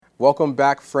Welcome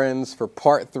back, friends, for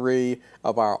part 3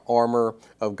 of our Armor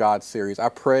of God series. I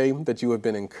pray that you have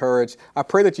been encouraged. I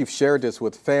pray that you've shared this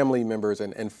with family members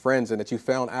and friends, and that you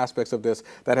found aspects of this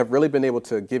that have really been able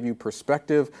to give you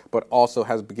perspective, but also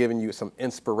has given you some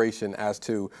inspiration as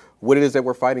to what it is that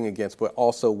we're fighting against, but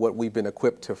also what we've been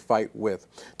equipped to fight with.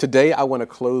 Today, I want to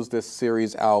close this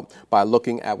series out by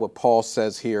looking at what Paul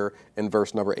says here in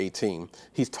verse number 18.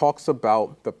 He talks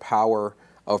about the power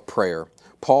of prayer.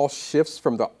 Paul shifts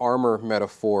from the armor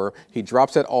metaphor. He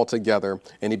drops it all together,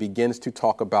 and he begins to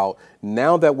talk about,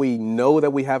 now that we know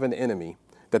that we have an enemy,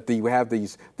 that we have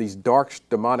these dark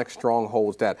demonic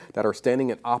strongholds that are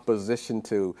standing in opposition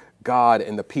to God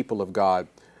and the people of God,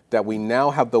 that we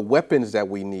now have the weapons that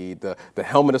we need, the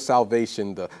helmet of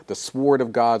salvation, the sword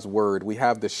of God's word. We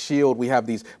have the shield. We have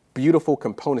these beautiful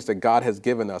components that God has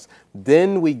given us.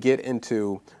 Then we get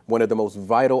into one of the most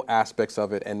vital aspects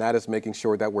of it, and that is making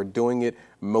sure that we're doing it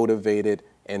motivated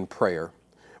in prayer.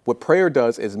 What prayer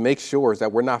does is make sure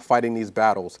that we're not fighting these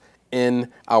battles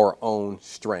in our own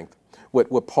strength.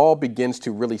 What Paul begins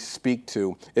to really speak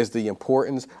to is the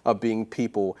importance of being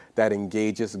people that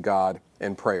engages God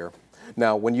in prayer.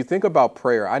 Now, when you think about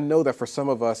prayer, I know that for some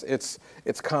of us, it's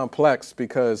complex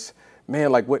because,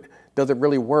 man, like, what does it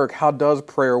really work? How does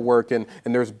prayer work? And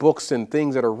there's books and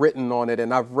things that are written on it,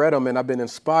 and I've read them and I've been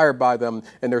inspired by them.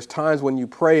 And there's times when you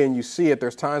pray and you see it.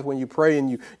 There's times when you pray and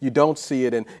you don't see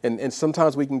it. And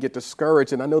sometimes we can get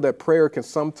discouraged. And I know that prayer can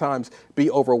sometimes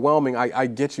be overwhelming. I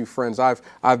get you, friends.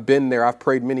 I've been there. I've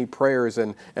prayed many prayers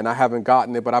and I haven't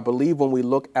gotten it. But I believe when we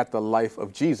look at the life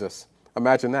of Jesus,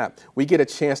 imagine that, we get a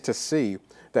chance to see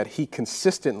that he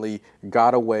consistently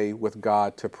got away with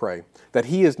God to pray, that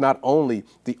he is not only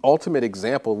the ultimate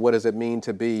example of what does it mean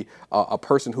to be a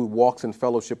person who walks in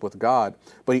fellowship with God,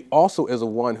 but he also is a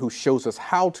one who shows us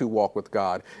how to walk with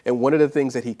God. And one of the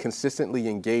things that he consistently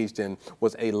engaged in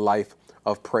was a life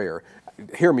of prayer.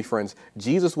 Hear me, friends.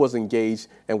 Jesus was engaged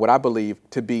in what I believe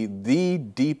to be the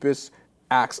deepest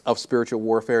acts of spiritual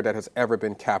warfare that has ever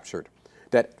been captured.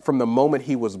 That from the moment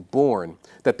he was born,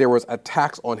 that there was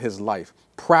attacks on his life,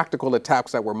 practical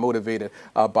attacks that were motivated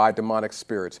by demonic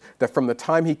spirits. That from the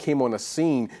time he came on the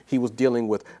scene, he was dealing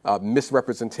with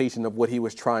misrepresentation of what he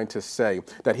was trying to say.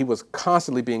 That he was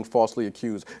constantly being falsely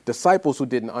accused. Disciples who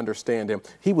didn't understand him.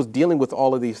 He was dealing with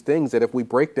all of these things that if we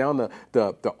break down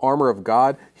the armor of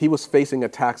God, he was facing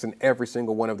attacks in every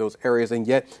single one of those areas, and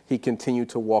yet he continued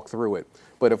to walk through it.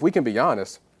 But if we can be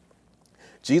honest,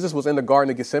 Jesus was in the Garden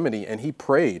of Gethsemane and he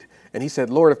prayed and he said,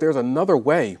 Lord, if there's another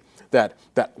way that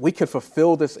we can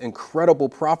fulfill this incredible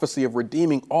prophecy of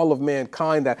redeeming all of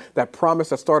mankind, that promise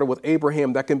that started with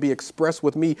Abraham that can be expressed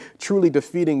with me truly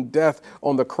defeating death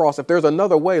on the cross. If there's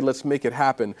another way, let's make it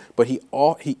happen. But he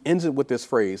ends it with this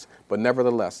phrase, but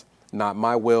nevertheless, not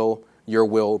my will, your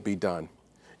will be done.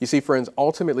 You see, friends,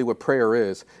 ultimately what prayer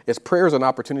is prayer is an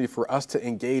opportunity for us to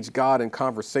engage God in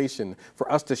conversation,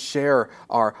 for us to share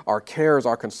our cares,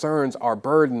 our concerns, our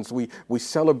burdens. We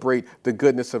celebrate the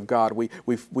goodness of God. We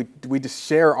just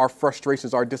share our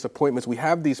frustrations, our disappointments. We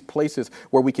have these places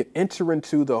where we can enter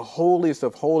into the holiest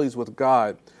of holies with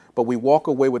God, but we walk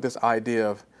away with this idea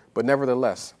of, but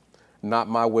nevertheless, not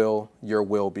my will, your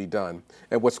will be done.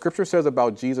 And what scripture says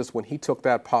about Jesus when he took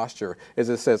that posture is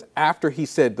it says, after he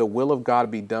said the will of God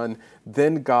be done,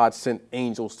 then God sent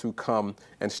angels to come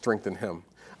and strengthen him.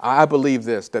 I believe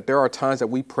this, that there are times that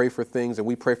we pray for things and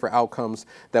we pray for outcomes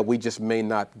that we just may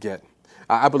not get.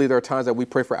 I believe there are times that we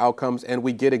pray for outcomes and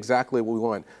we get exactly what we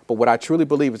want. But what I truly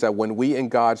believe is that when we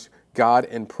engage God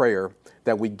in prayer,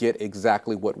 that we get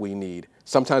exactly what we need.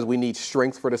 Sometimes we need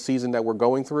strength for the season that we're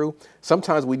going through.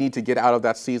 Sometimes we need to get out of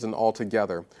that season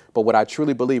altogether. But what I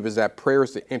truly believe is that prayer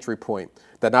is the entry point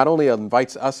that not only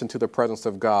invites us into the presence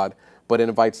of God, but it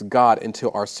invites God into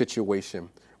our situation.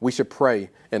 We should pray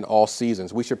in all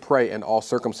seasons. We should pray in all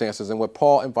circumstances. And what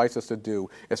Paul invites us to do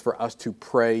is for us to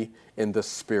pray in the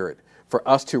Spirit, for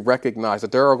us to recognize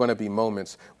that there are going to be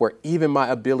moments where even my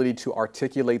ability to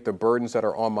articulate the burdens that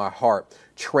are on my heart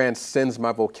transcends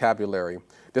my vocabulary.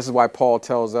 This is why Paul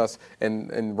tells us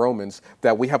in Romans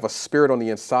that we have a spirit on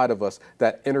the inside of us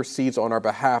that intercedes on our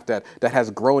behalf, that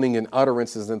has groaning and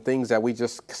utterances and things that we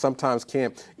just sometimes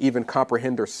can't even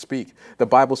comprehend or speak. The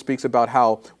Bible speaks about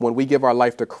how when we give our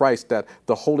life to Christ, that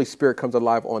the Holy Spirit comes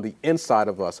alive on the inside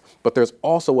of us. But there's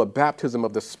also a baptism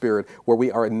of the Spirit where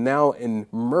we are now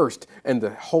immersed in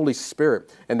the Holy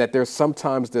Spirit, and that there's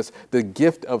sometimes the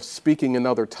gift of speaking in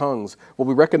other tongues. What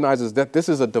we recognize is that this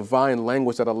is a divine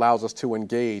language that allows us to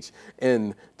engage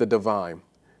in the divine.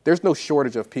 There's no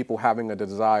shortage of people having a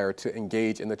desire to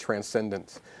engage in the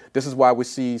transcendence. This is why we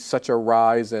see such a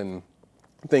rise in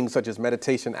things such as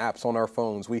meditation apps on our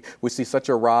phones. We see such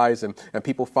a rise and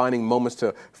people finding moments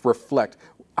to reflect.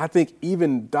 I think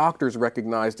even doctors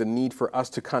recognize the need for us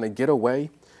to kind of get away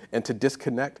and to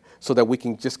disconnect so that we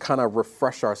can just kind of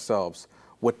refresh ourselves.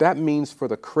 What that means for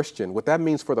the Christian, what that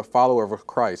means for the follower of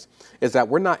Christ, is that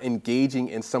we're not engaging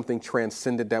in something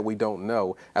transcendent that we don't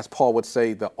know, as Paul would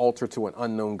say, the altar to an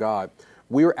unknown God.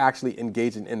 We're actually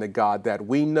engaging in the God that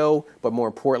we know, but more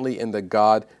importantly, in the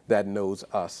God that knows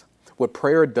us. What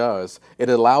prayer does, it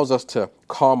allows us to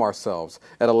calm ourselves.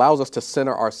 It allows us to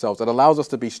center ourselves. It allows us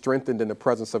to be strengthened in the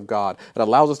presence of God. It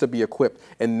allows us to be equipped.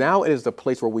 And now it is the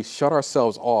place where we shut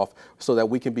ourselves off so that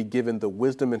we can be given the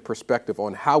wisdom and perspective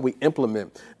on how we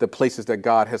implement the places that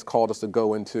God has called us to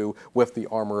go into with the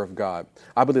armor of God.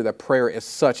 I believe that prayer is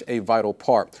such a vital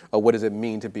part of what does it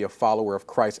mean to be a follower of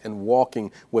Christ and walking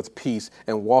with peace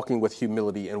and walking with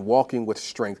humility and walking with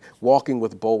strength, walking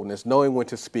with boldness, knowing when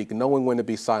to speak, knowing when to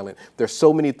be silent. There's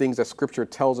so many things that Scripture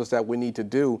tells us that we need to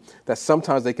do that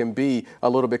sometimes they can be a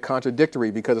little bit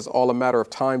contradictory because it's all a matter of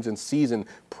times and season.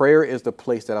 Prayer is the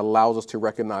place that allows us to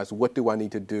recognize what do I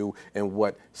need to do in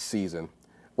what season.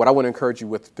 What I want to encourage you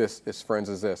with this, friends,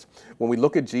 is this. When we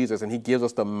look at Jesus and he gives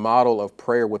us the model of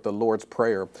prayer with the Lord's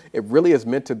Prayer, it really is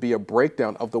meant to be a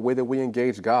breakdown of the way that we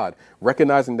engage God,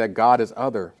 recognizing that God is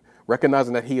other,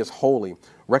 recognizing that he is holy,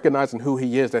 recognizing who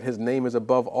he is, that his name is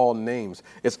above all names.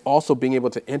 It's also being able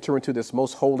to enter into this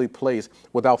most holy place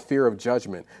without fear of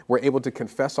judgment. We're able to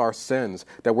confess our sins,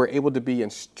 that we're able to be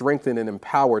strengthened and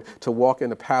empowered to walk in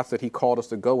the paths that he called us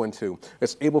to go into.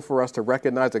 It's able for us to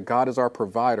recognize that God is our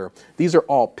provider. These are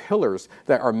all pillars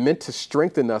that are meant to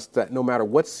strengthen us, that no matter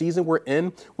what season we're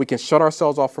in, we can shut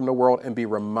ourselves off from the world and be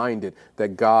reminded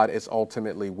that God is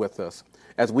ultimately with us.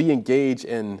 As we engage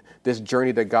in this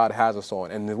journey that God has us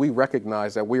on, and we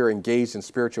recognize that we are engaged in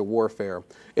spiritual warfare,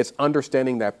 it's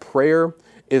understanding that prayer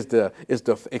is the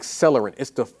accelerant,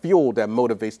 it's the fuel that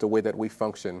motivates the way that we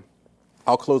function.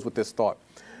 I'll close with this thought.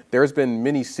 There's been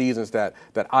many seasons that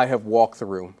I have walked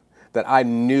through that I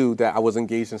knew that I was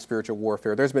engaged in spiritual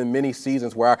warfare. There's been many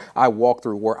seasons where I walked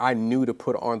through where I knew to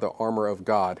put on the armor of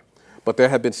God. But there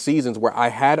have been seasons where I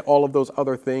had all of those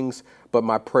other things, but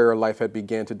my prayer life had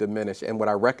began to diminish. And what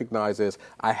I recognize is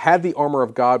I had the armor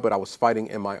of God, but I was fighting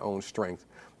in my own strength.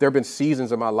 There have been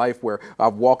seasons in my life where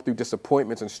I've walked through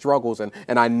disappointments and struggles, and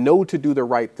I know to do the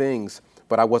right things,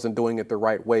 but I wasn't doing it the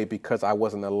right way because I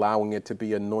wasn't allowing it to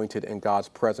be anointed in God's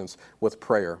presence with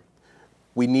prayer.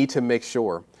 We need to make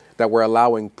sure that we're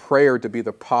allowing prayer to be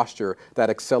the posture that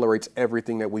accelerates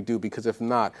everything that we do, because if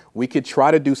not, we could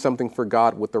try to do something for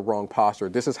God with the wrong posture.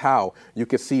 This is how you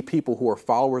could see people who are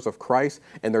followers of Christ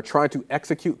and they're trying to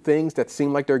execute things that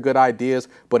seem like they're good ideas,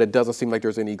 but it doesn't seem like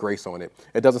there's any grace on it.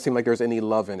 It doesn't seem like there's any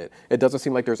love in it. It doesn't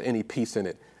seem like there's any peace in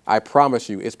it. I promise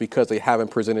you it's because they haven't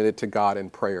presented it to God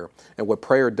in prayer. And what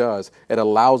prayer does, it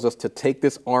allows us to take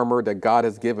this armor that God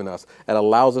has given us. It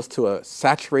allows us to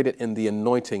saturate it in the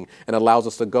anointing and allows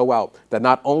us to go out, that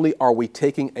not only are we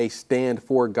taking a stand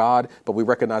for God, but we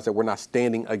recognize that we're not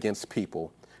standing against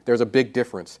people. There's a big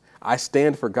difference. I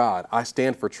stand for God. I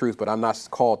stand for truth, but I'm not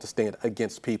called to stand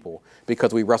against people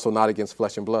because we wrestle not against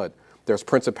flesh and blood. There's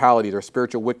principality, there's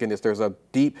spiritual wickedness, there's a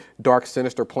deep, dark,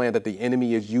 sinister plan that the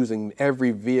enemy is using every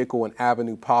vehicle and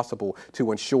avenue possible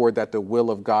to ensure that the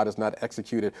will of God is not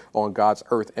executed on God's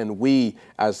earth. And we,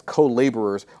 as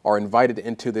co-laborers, are invited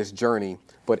into this journey.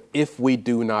 But if we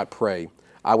do not pray,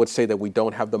 I would say that we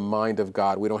don't have the mind of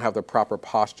God. We don't have the proper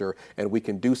posture, and we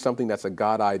can do something that's a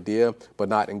God idea, but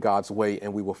not in God's way,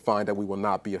 and we will find that we will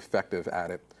not be effective at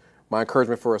it. My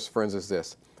encouragement for us, friends, is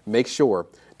this. Make sure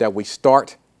that we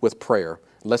start with prayer.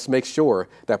 Let's make sure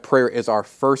that prayer is our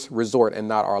first resort and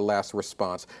not our last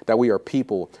response, that we are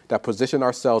people that position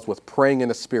ourselves with praying in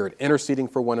the Spirit, interceding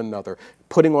for one another,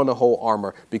 putting on the whole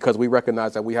armor, because we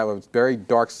recognize that we have a very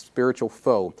dark spiritual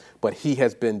foe, but he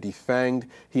has been defanged,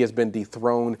 he has been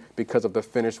dethroned because of the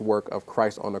finished work of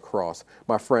Christ on the cross.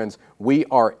 My friends, we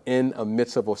are in the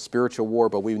midst of a spiritual war,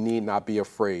 but we need not be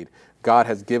afraid. God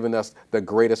has given us the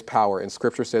greatest power, and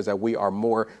Scripture says that we are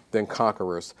more than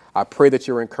conquerors. I pray that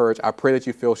you're encouraged. I pray that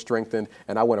you feel strengthened,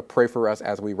 and I want to pray for us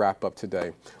as we wrap up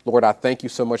today. Lord, I thank you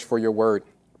so much for your word.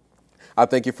 I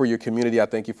thank you for your community. I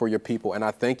thank you for your people, and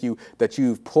I thank you that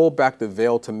you've pulled back the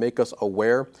veil to make us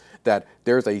aware that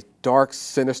there's a dark,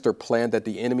 sinister plan that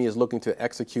the enemy is looking to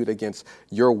execute against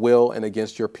your will and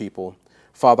against your people.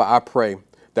 Father, I pray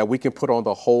that we can put on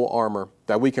the whole armor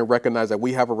that we can recognize that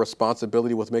we have a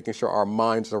responsibility with making sure our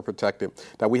minds are protected,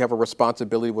 that we have a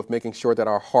responsibility with making sure that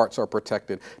our hearts are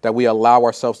protected, that we allow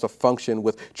ourselves to function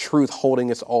with truth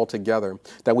holding us all together,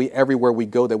 that we, everywhere we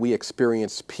go, that we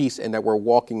experience peace and that we're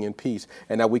walking in peace,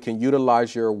 and that we can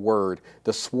utilize your word,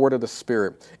 the sword of the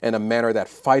Spirit, in a manner that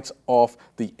fights off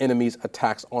the enemy's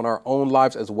attacks on our own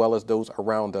lives as well as those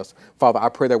around us. Father, I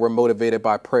pray that we're motivated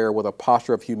by prayer with a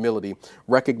posture of humility,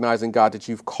 recognizing, God, that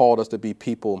you've called us to be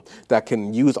people that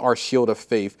can use our shield of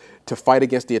faith to fight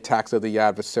against the attacks of the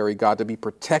adversary, God, to be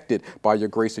protected by your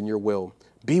grace and your will.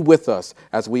 Be with us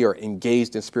as we are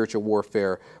engaged in spiritual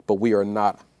warfare, but we are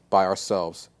not by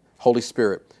ourselves. Holy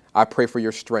Spirit, I pray for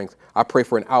your strength. I pray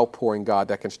for an outpouring, God,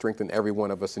 that can strengthen every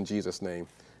one of us in Jesus' name.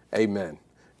 Amen.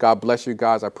 God bless you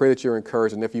guys. I pray that you're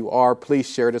encouraged. And if you are, please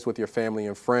share this with your family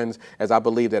and friends, as I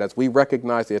believe that as we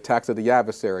recognize the attacks of the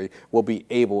adversary, we'll be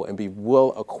able and be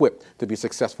well equipped to be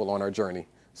successful on our journey.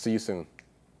 See you soon.